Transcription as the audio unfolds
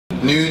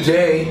New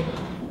day,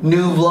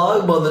 new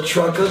vlog, mother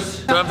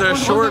truckers. So after a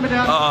short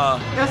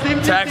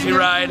taxi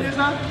ride,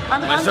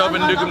 myself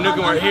and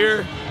Nukem are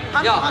here.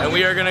 And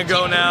we are gonna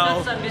go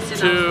now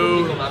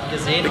to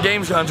the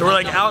Gamescom. So we're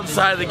like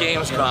outside the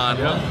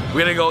Gamescom. We're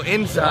gonna go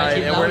inside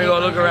and we're gonna go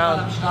look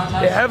around.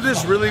 They have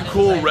this really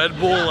cool Red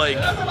Bull like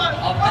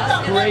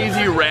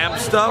crazy ramp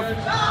stuff.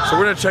 So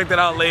we're gonna check that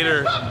out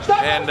later.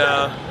 And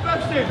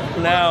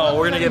now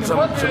we're gonna get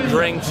some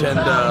drinks and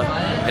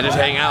just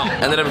hang out.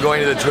 Ended up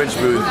going to the Twitch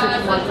booth,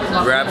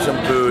 grab some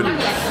food.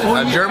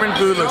 German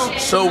food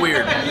looks so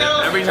weird.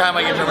 Every time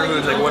I get German food,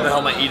 it's like, what the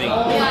hell am I eating?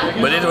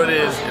 But it is what it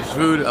is. It's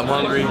food. I'm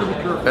hungry.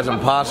 Got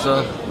some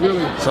pasta,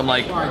 some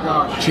like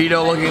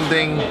Cheeto looking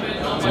thing,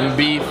 some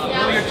beef.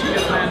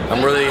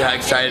 I'm really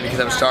excited because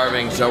I'm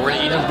starving, so we're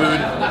gonna eat some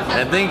food.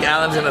 And I think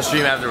Alan's gonna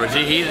stream afterwards.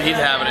 He's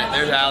having it.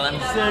 There's Alan.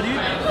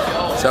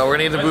 So we're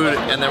gonna eat the food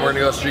and then we're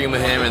gonna go stream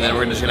with him and then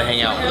we're just gonna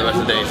hang out for the rest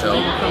of the day. So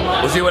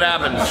we'll see what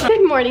happens.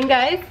 Good morning,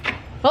 guys.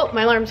 Oh,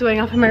 my alarm's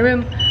going off in my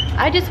room.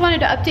 I just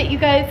wanted to update you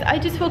guys. I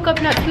just woke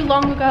up not too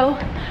long ago.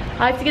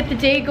 I have to get the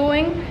day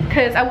going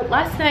because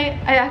last night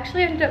I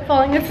actually ended up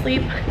falling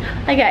asleep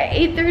like at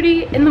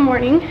 8:30 in the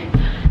morning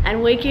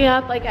and waking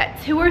up like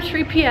at 2 or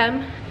 3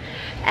 p.m.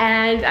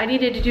 and I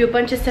needed to do a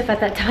bunch of stuff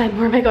at that time.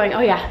 Where am I going? Oh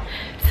yeah.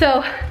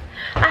 So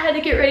I had to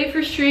get ready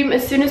for stream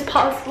as soon as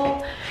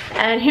possible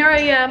and here I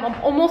am.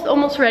 I'm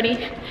almost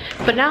ready.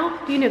 But now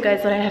you know,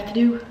 guys, what I have to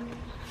do.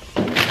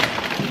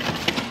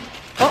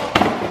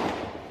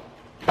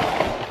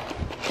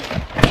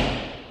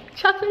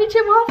 Chocolate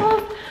chip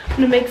waffles. I'm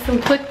gonna make some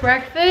quick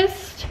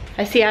breakfast.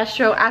 I see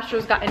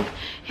Astro's gotten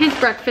his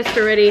breakfast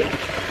already.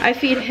 I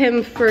feed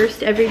him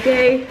first every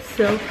day,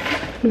 so I'm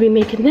gonna be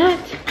making that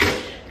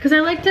because I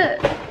like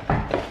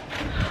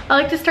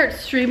to start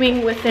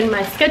streaming within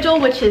my schedule,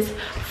 which is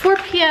 4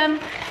 p.m.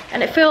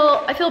 and I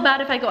feel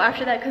bad if I go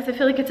after that because I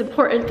feel like it's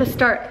important to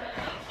start.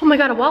 Oh my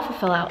god, a waffle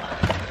fell out.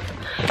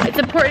 It's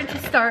important to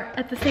start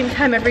at the same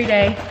time every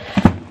day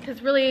because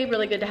it's really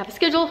good to have a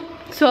schedule.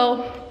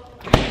 So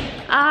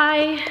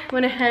I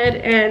went ahead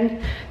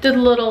and did a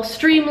little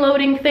stream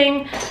loading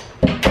thing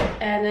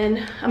and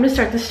then I'm gonna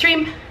start the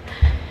stream.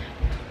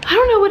 I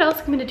don't know what else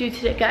I'm gonna do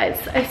today,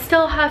 guys. I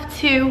still have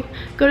to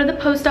go to the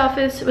post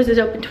office, which is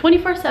open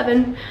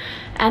 24/7,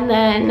 and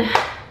then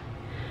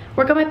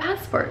work on my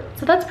passport.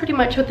 So that's pretty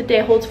much what the day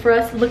holds for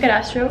us. Look at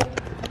Astro.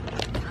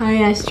 Hi,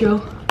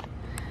 Astro.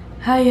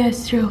 Hi,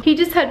 Astro. He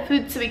just had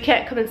food, so he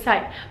can't come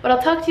inside. But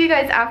I'll talk to you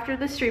guys after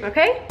the stream,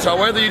 okay? So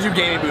we're at the YouTube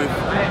gaming booth,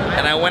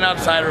 and I went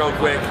outside real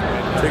quick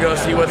to go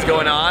see what's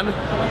going on.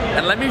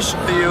 And let me show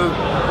you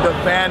the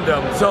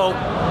fandom. So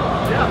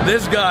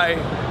this guy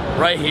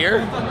right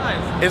here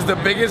is the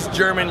biggest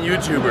German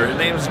YouTuber. His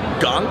name's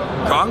Kronk.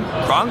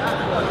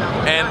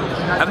 And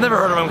I've never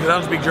heard of him because I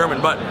don't speak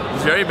German, but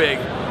he's very big.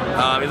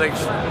 He's like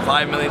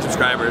 5 million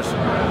subscribers.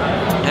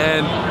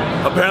 And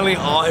apparently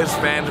all his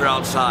fans are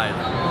outside.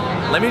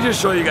 Let me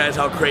just show you guys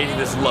how crazy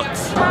this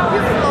looks.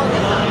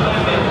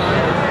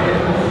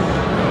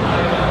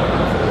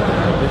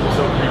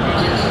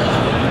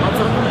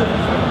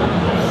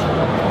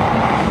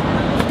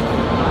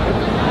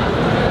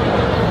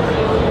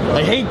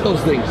 I hate those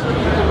things.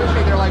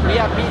 They're like, we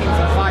have meetings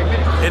in 5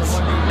 minutes.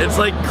 It's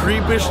like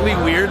creepishly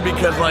weird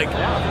because like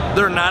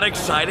they're not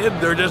excited.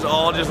 They're just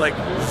all just like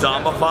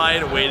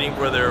zombified waiting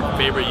for their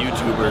favorite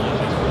YouTuber.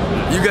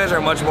 You guys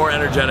are much more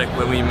energetic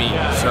when we meet,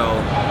 so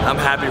I'm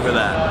happy for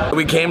that.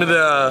 We came to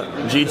the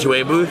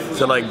G2A booth,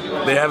 so like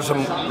they have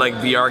some like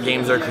VR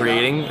games they're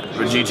creating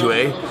for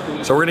G2A.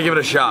 So we're gonna give it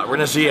a shot. We're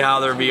gonna see how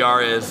their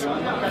VR is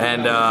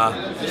and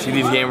see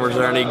these gamers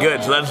are any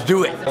good. So let's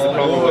do it.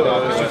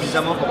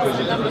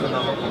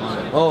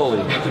 Holy.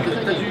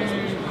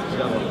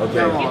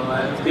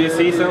 Okay. Do you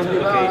see some?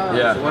 Okay.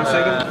 Yeah. So 1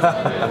 second.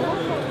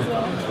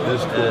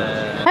 That's cool.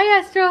 Hi,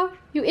 Astro.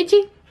 You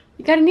itchy?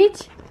 You got an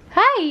itch?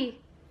 Hi.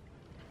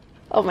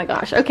 Oh my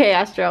gosh. Okay,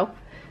 Astro.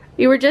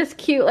 You were just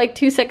cute like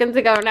 2 seconds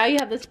ago. Now you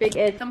have this big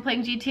itch. I'm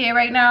playing GTA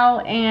right now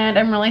and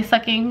I'm really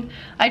sucking.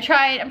 I'm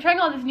trying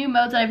all these new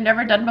modes that I've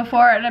never done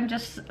before and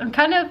I'm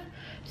kind of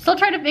still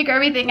trying to figure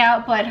everything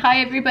out. But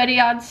hi everybody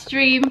on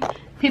stream.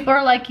 People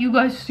are like, you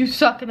guys do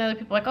suck, and other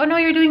people are like, oh no,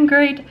 you're doing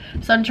great.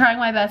 So I'm trying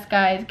my best,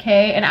 guys,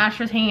 okay? And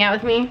Astro's hanging out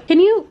with me.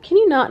 Can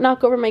you not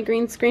knock over my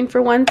green screen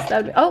for once? That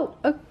would be, oh,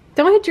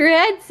 don't hit your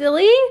head,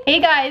 silly. Hey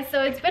guys,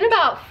 so it's been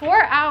about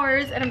 4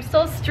 hours and I'm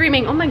still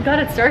streaming. Oh my god,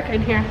 it's dark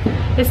in here.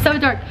 It's so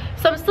dark.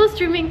 So I'm still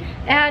streaming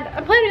and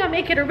I'm planning on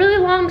making a really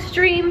long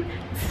stream.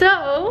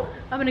 So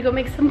I'm gonna go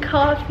make some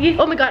coffee.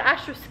 Oh my god,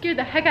 Astro scared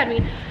the heck out of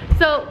me.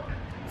 So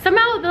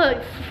somehow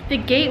the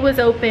gate was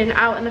open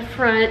out in the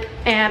front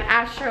and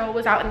Astro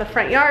was out in the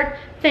front yard.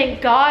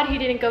 Thank God he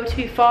didn't go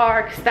too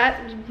far because that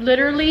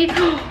literally,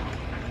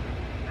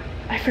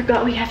 I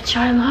forgot we have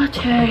chai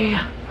latte.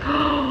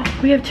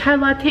 We have chai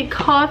latte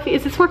coffee.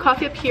 Is this more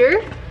coffee up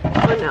here?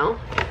 Oh no.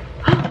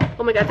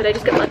 Oh my god, did I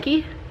just get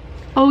lucky?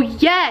 Oh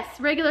yes,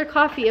 regular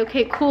coffee.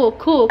 Okay, cool.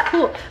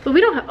 But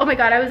we don't have, oh my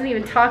God, I wasn't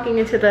even talking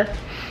into the,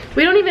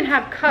 we don't even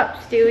have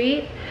cups, do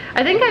we?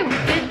 I think I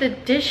did the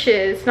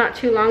dishes not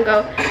too long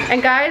ago.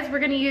 And guys, we're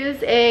gonna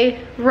use a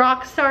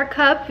Rockstar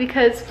cup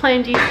because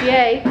playing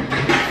GTA.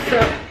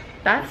 So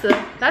that's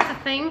a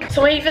thing.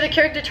 So waiting for the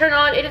character to turn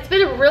on. It's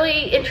been a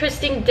really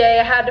interesting day.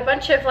 I had a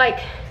bunch of like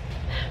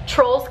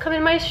trolls come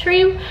in my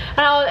stream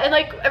and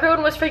like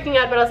everyone was freaking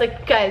out, but I was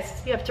like,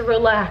 guys, you have to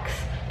relax.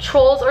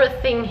 Trolls are a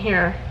thing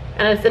here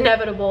and it's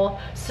inevitable,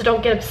 so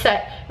don't get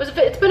upset.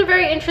 It's been a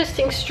very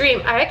interesting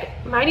stream. I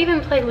might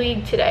even play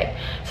League today.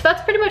 So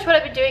that's pretty much what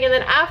I've been doing, and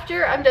then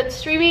after I'm done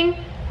streaming,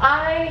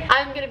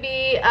 I'm gonna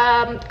be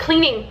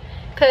cleaning,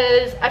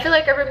 because I feel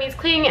like our room needs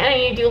cleaning and I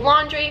need to do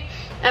laundry.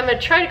 I'm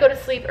gonna try to go to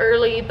sleep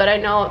early, but I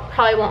know it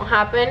probably won't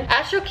happen.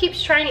 Astro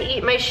keeps trying to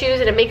eat my shoes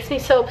and it makes me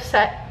so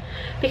upset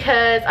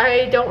because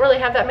I don't really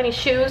have that many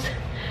shoes,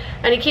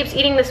 and he keeps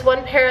eating this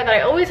one pair that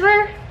I always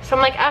wear. So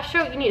I'm like,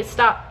 Astro, you need to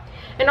stop.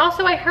 And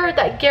also I heard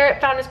that Garrett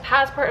found his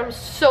passport. I'm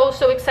so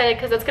excited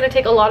because that's gonna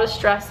take a lot of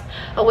stress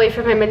away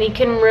from him and he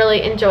can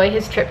really enjoy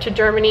his trip to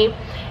Germany.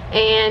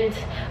 And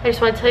I just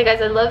want to tell you guys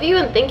I love you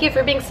and thank you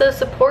for being so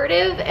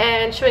supportive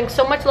and showing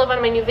so much love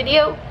on my new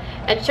video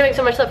and showing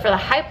so much love for the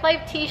Hype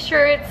Life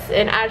t-shirts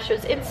and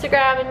Astro's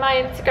Instagram and my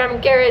Instagram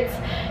and Garrett's.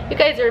 You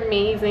guys are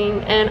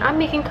amazing, and I'm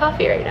making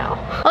coffee right now.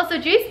 Also,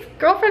 Jace's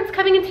girlfriend's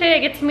coming in today. I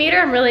get to meet her.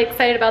 I'm really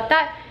excited about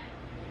that.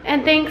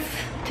 And thanks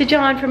to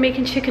John for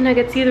making chicken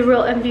nuggets. You're the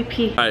real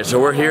MVP. Alright, so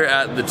we're here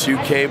at the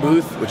 2K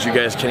booth, which you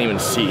guys can't even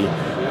see,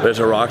 but it's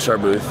a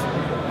Rockstar booth.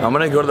 I'm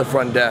gonna go to the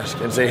front desk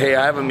and say, hey,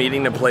 I have a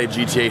meeting to play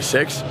GTA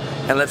 6,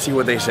 and let's see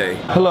what they say.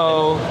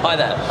 Hello. Hi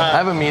there. I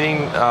have a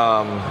meeting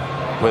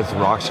with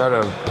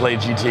Rockstar to play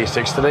GTA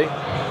 6 today.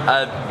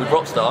 With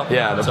Rockstar?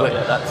 Yeah, that's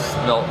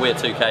not, we're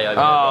 2K over.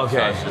 Oh,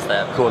 okay. It's just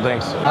there. Cool,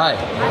 thanks. Hi.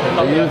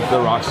 Are you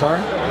the Rockstar?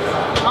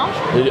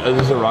 Huh? Is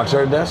this a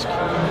Rockstar desk?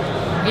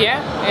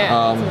 Yeah.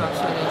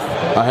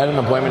 I had an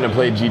appointment to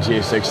play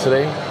GTA 6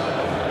 today.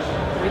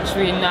 Which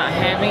we're not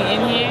having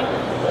in here.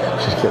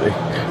 Just kidding.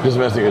 Just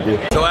messing with you.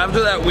 So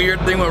after that weird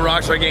thing with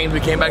Rockstar Games, we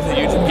came back to the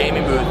YouTube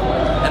gaming booth.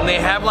 And they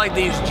have like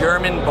these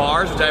German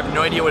bars, which I have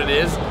no idea what it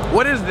is.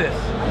 What is this?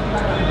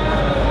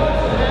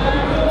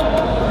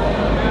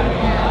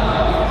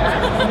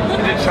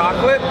 Is it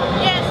chocolate?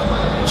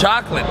 Yes.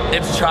 Chocolate.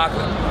 It's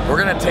chocolate. We're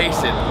gonna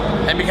taste it.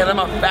 And because I'm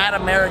a fat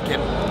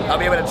American, I'll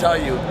be able to tell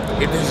you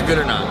if this is good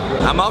or not.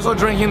 I'm also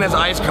drinking this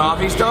iced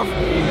coffee stuff.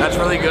 That's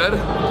really good.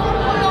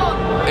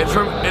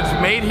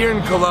 It's made here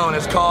in Cologne.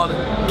 It's called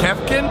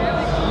Kefkin.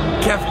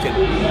 Kefkin.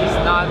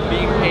 It's not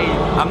being paid.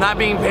 I'm not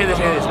being paid to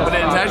say this, but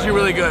it's actually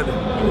really good.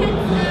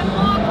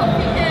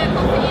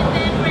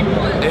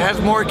 It has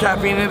more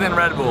caffeine in it than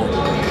Red Bull.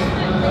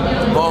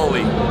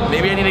 Holy.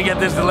 Maybe I need to get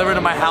this delivered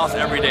to my house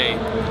every day.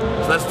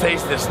 So let's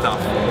taste this stuff.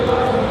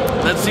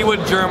 Let's see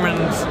what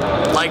Germans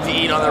like to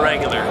eat on the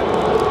regular.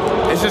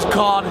 This is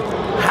called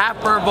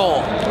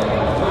Haferbowl.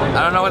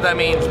 I don't know what that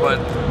means, but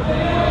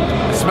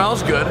it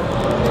smells good.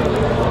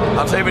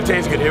 I'll tell you if it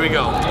tastes good. Here we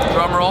go.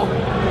 Drum roll.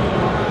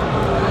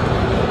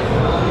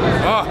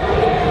 Oh.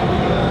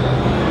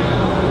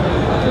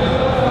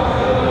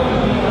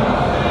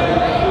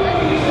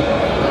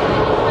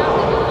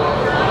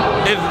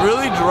 It's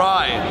really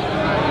dry.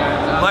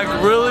 Like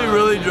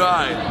really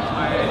dry.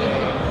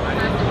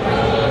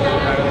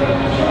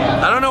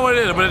 I don't know what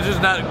it is, but it's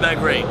just not that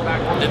great.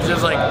 It's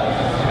just like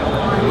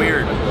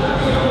weird.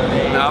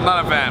 No, I'm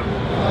not a fan.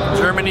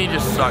 Germany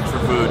just sucks for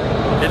food.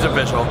 It's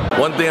official.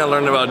 One thing I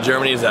learned about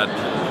Germany is that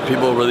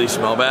people really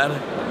smell bad,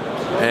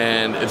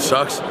 and it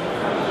sucks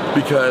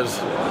because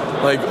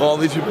like all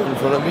these people in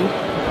front of me,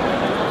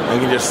 I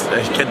can just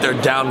get their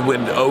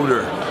downwind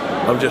odor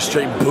of just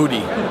straight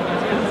booty.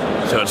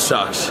 So it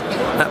sucks.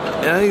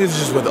 And I think this is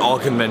just with all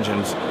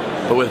conventions,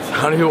 but with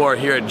how many people are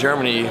here at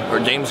Germany or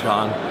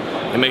Gamescom,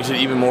 it makes it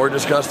even more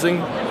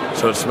disgusting.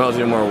 So it smells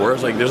even more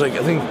worse. Like there's like,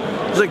 I think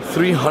there's like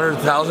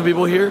 300,000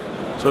 people here,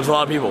 so it's a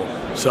lot of people.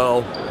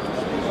 So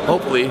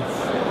hopefully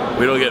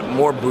we don't get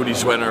more booty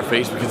sweat in our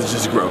face because it's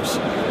just gross.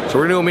 So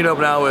we're gonna go meet up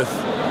now with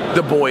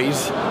the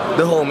boys,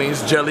 the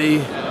homies,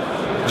 Jelly,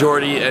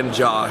 Jordy, and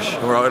Josh.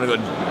 And we're all gonna go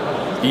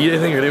eat, I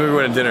think, or maybe we're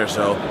going to dinner,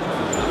 so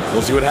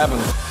we'll see what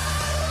happens.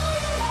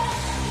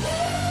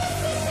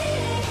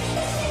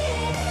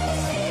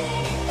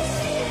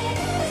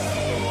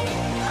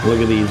 Look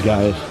at these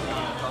guys.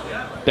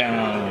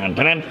 Dun,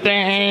 dun, dun,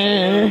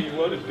 dun.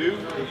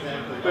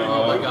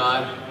 Oh my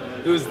god.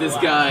 Who's this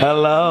guy?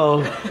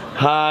 Hello.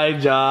 Hi,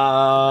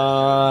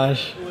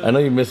 Josh. I know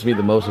you missed me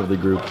the most of the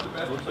group.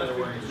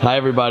 Hi,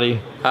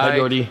 everybody. Hi,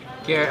 Jordy.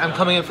 Garrett, I'm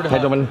coming in for the Hi,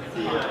 gentlemen.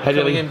 Hi,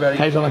 Jelly.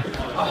 Hi, gentlemen.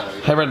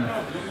 Hi, Red.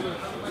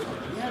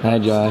 Hi,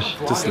 Josh.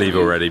 Just leave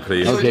already,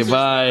 please. Okay,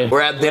 bye.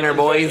 We're at dinner,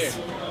 boys.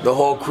 The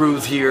whole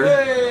crew's here.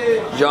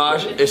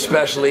 Josh,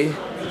 especially.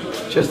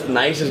 Just the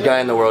nicest guy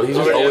in the world. He's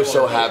just always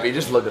so happy.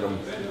 Just look at him.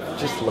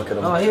 Just look at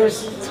them. Oh,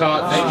 here's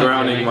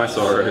Drowning my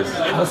sorrows.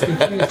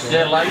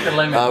 Yeah, like the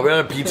lemon. We're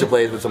at a pizza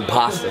place with some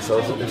pasta, so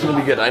it's gonna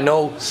be good. I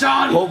know.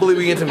 Hopefully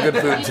we get some good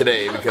food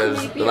today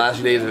because the last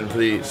few days have been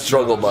pretty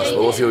struggle bus, but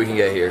we'll see what we can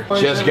get here.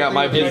 Just got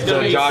my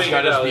pizza. Josh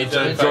got his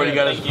pizza. Jordy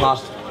got his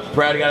pasta.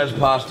 Brad got his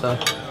pasta.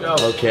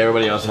 Okay,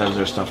 everybody else has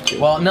their stuff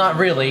too. Well, not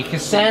really,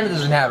 because Santa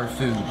doesn't have her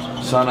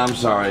food. Son, I'm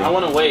sorry. I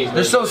want to wait.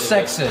 They're so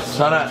sexist.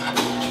 Son,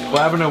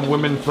 what happened to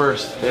women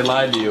first? They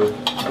lied to you.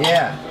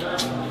 Yeah.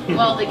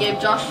 Well, they gave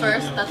Josh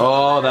first. That's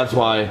Oh, that's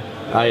why.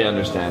 I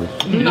understand.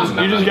 You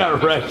just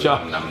got wrecked,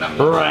 Josh.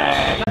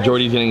 Wrecked.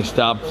 Jordy's getting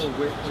stopped.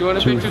 You want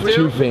a picture too?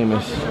 Too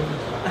famous.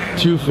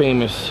 Too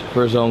famous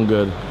for his own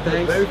good.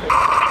 Thanks.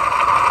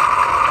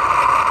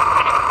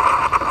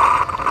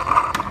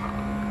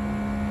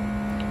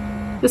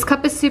 This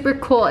cup is super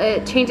cool.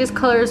 It changes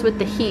colors with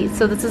the heat.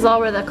 So this is all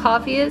where the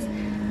coffee is.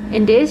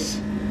 And dish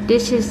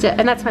is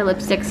and that's my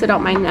lipstick, so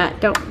don't mind that.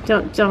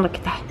 Don't look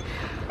at that.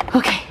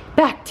 Okay,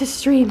 back to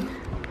stream.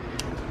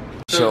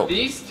 So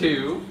these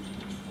two,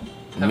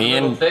 me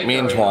and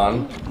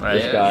Twan,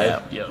 this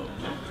guy.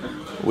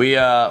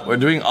 We're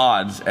doing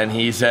odds, and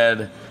he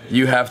said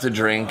you have to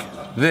drink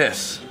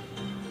this,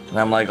 and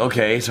I'm like,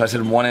 okay. So I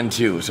said 1 and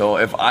 2. So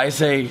if I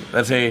say,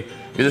 let's say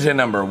you just say a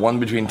number 1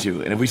 between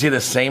 2, and if we say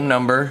the same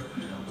number,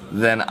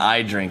 then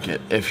I drink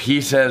it. If he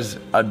says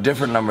a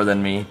different number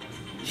than me,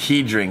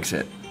 he drinks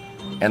it.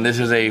 And this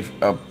is a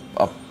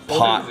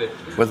pot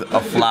with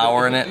a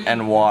flower in it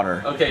and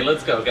water. Okay,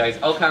 let's go, guys.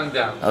 I'll count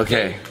down.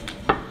 Okay.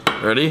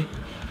 Ready?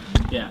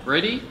 Yeah.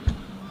 Ready?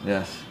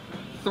 Yes.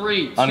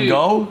 3, 2. On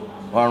go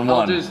or on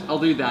 1? I'll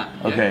do that.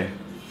 Yeah? Okay.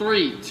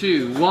 3,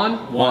 2,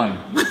 1. 1.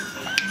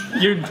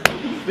 You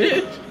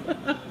bitch.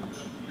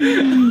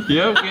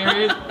 Yep,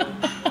 Garrett.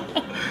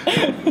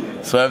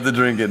 So I have to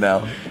drink it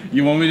now.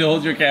 You want me to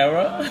hold your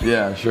camera?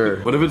 Yeah, sure.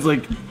 What if it's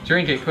like...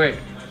 Drink it, quick.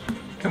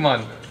 Come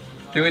on.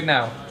 Do it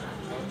now.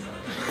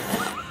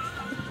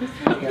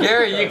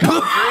 Gary, you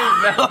can't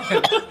drink now.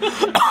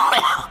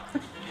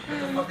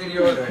 What did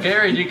you order?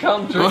 Gary, you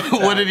can't drink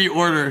that. What did he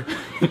order?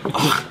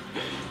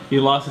 He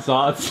lost his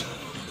odds.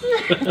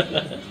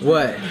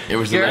 What? It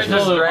was Garrett the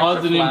just drank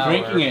odds the in him flour.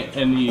 drinking it,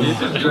 and he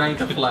just drank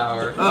the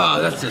flour.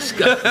 Oh, that's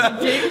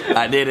disgusting.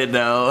 I did it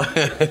though.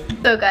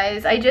 So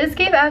guys, I just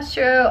gave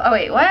Astro, oh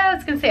wait, what I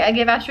was gonna say, I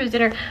gave Astro his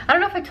dinner. I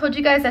don't know if I told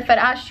you guys I fed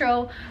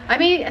Astro. I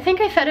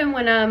think I fed him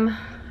when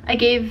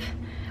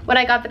when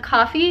I got the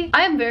coffee.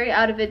 I am very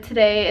out of it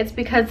today. It's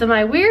because of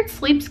my weird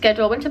sleep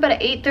schedule. I went to bed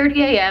at 8:30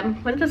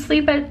 a.m. Went to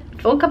sleep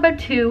woke up at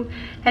 2,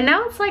 and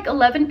now it's like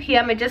 11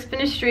 p.m. I just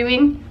finished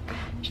streaming.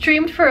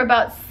 Streamed for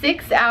about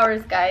 6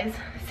 hours, guys.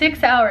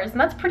 6 hours, and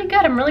that's pretty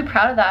good. I'm really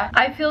proud of that.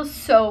 I feel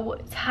so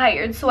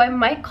tired, so I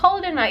might call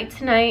it a night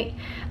tonight.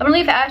 I'm gonna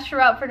leave Astro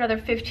out for another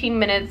 15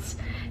 minutes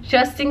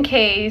just in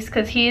case,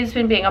 because he's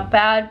been being a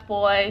bad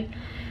boy,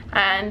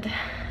 and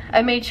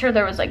I made sure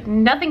there was like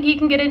nothing he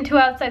can get into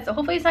outside, so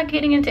hopefully he's not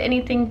getting into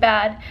anything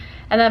bad.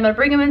 And then I'm gonna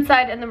bring him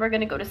inside, and then we're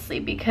gonna go to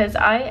sleep because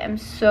I am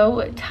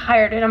so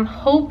tired, and I'm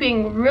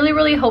hoping,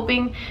 really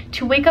hoping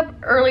to wake up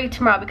early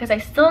tomorrow because I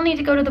still need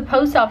to go to the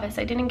post office.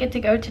 I didn't get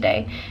to go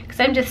today because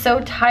I'm just so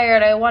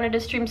tired. I wanted to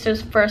stream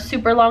for a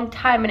super long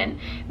time, and it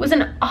was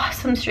an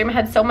awesome stream. I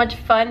had so much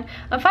fun.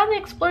 I'm finally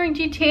exploring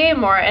GTA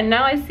more, and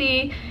now I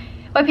see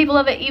why people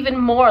love it even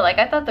more. Like,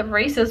 I thought the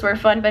races were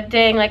fun, but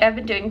dang, like, I've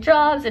been doing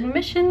jobs and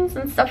missions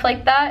and stuff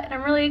like that, and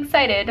I'm really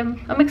excited.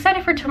 I'm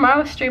excited for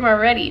tomorrow's stream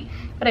already.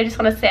 But I just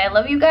want to say I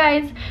love you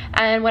guys,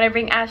 and when I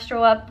bring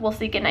Astro up, we'll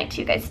say goodnight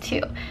to you guys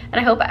too. And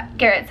I hope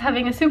Garrett's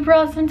having a super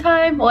awesome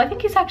time. Well, I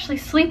think he's actually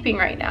sleeping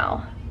right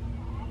now.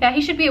 Yeah, he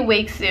should be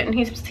awake soon.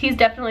 He's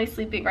definitely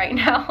sleeping right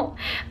now.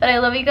 But I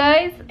love you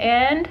guys,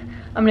 and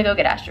I'm gonna go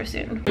get Astro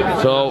soon.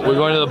 So we're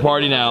going to the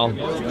party now,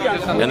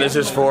 and this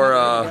is for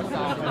I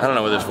don't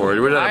know what this is for.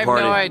 We're at a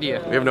party. I have no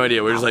idea. We have no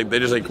idea. We're just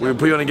like we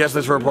put you on a guest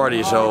list for a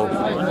party, so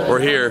we're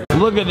here.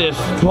 Look at this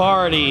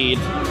party.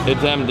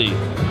 It's empty.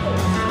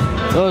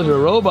 Oh, there's a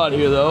robot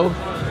here though,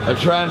 a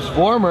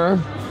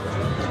transformer,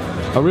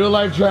 a real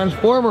life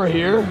transformer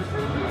here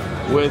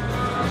with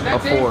a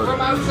Ford.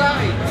 From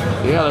outside.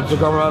 Yeah, that's the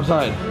car from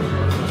outside.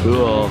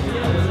 Cool.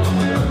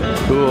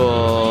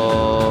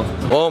 Cool.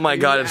 Oh my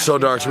god, it's so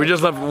dark. So we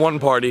just left one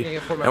party,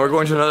 and we're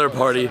going to another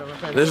party.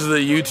 This is the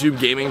YouTube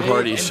gaming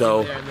party,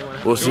 so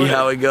we'll see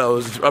how it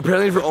goes. It's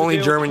apparently for only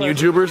German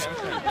YouTubers,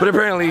 but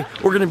apparently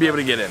we're gonna be able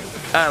to get in.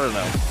 I don't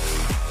know.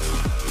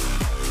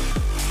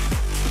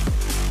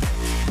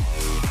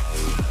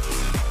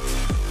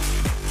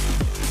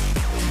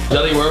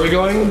 Jelly, where are we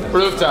going?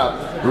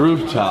 Rooftop.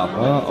 Rooftop.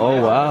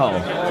 Oh wow.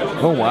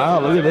 Oh wow,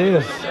 look at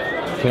this.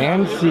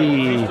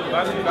 Fancy.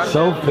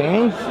 So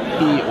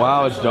fancy.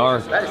 Wow, it's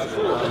dark.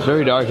 It's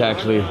very dark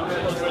actually.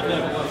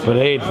 But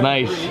hey, it's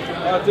nice.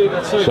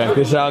 Check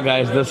this out,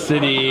 guys. The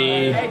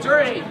city.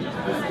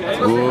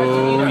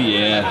 Oh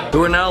yeah. So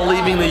we're now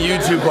leaving the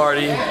YouTube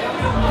party,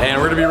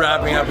 and we're gonna be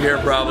wrapping up here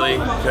probably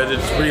because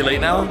it's pretty late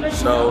now.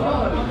 So,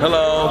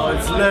 hello.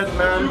 It's lit,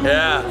 man.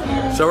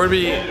 Yeah. So we're gonna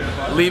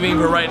be leaving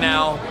for right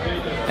now,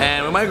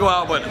 and we might go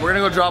out, but we're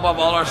gonna go drop off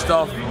all our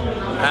stuff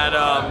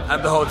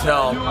at the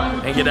hotel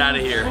and get out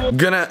of here.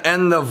 Gonna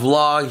end the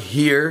vlog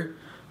here.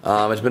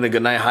 It's been a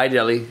good night. Hi,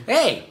 Jelly.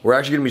 Hey. We're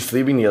actually gonna be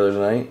sleeping together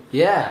tonight.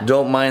 Yeah.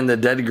 Don't mind the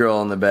dead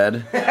girl in the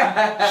bed.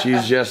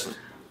 She's just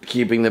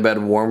keeping the bed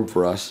warm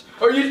for us.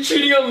 Are you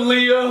cheating on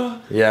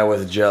Leah? Yeah,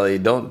 with Jelly.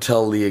 Don't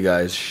tell Leah,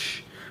 guys.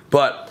 Shh.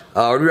 But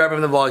we're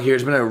wrapping up the vlog here.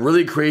 It's been a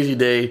really crazy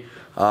day.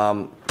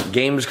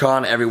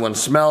 Gamescom, everyone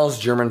smells.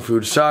 German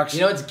food sucks.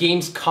 You know it's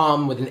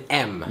Gamescom with an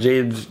M.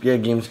 Yeah,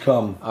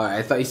 Gamescom. Alright,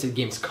 I thought you said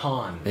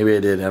Gamescon. Maybe I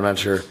did. I'm not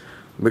sure.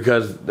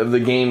 Because of the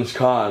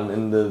Gamescom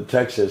in the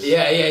Texas.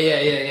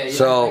 Yeah.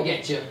 So, I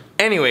get you.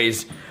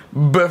 anyways,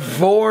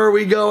 before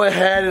we go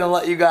ahead and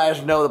let you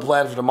guys know the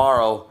plan for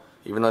tomorrow,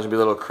 even though it's going to be a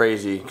little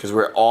crazy because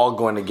we're all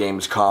going to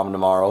Gamescom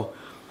tomorrow,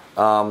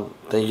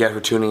 thank you guys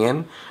for tuning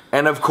in.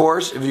 And of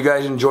course, if you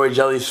guys enjoy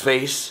Jelly's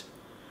face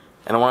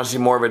and I want to see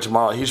more of it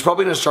tomorrow, he's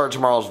probably going to start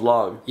tomorrow's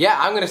vlog. Yeah,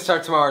 I'm going to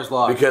start tomorrow's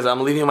vlog. Because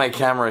I'm leaving my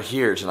camera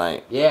here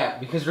tonight. Yeah,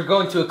 because we're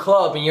going to a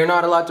club and you're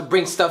not allowed to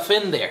bring stuff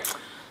in there.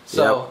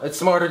 So, it's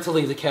smarter to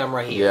leave the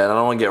camera here. Yeah, and I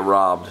don't want to get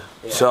robbed.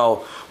 Yeah.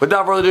 So,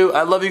 without further ado,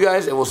 I love you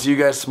guys, and we'll see you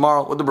guys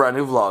tomorrow with a brand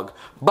new vlog.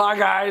 Bye,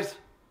 guys!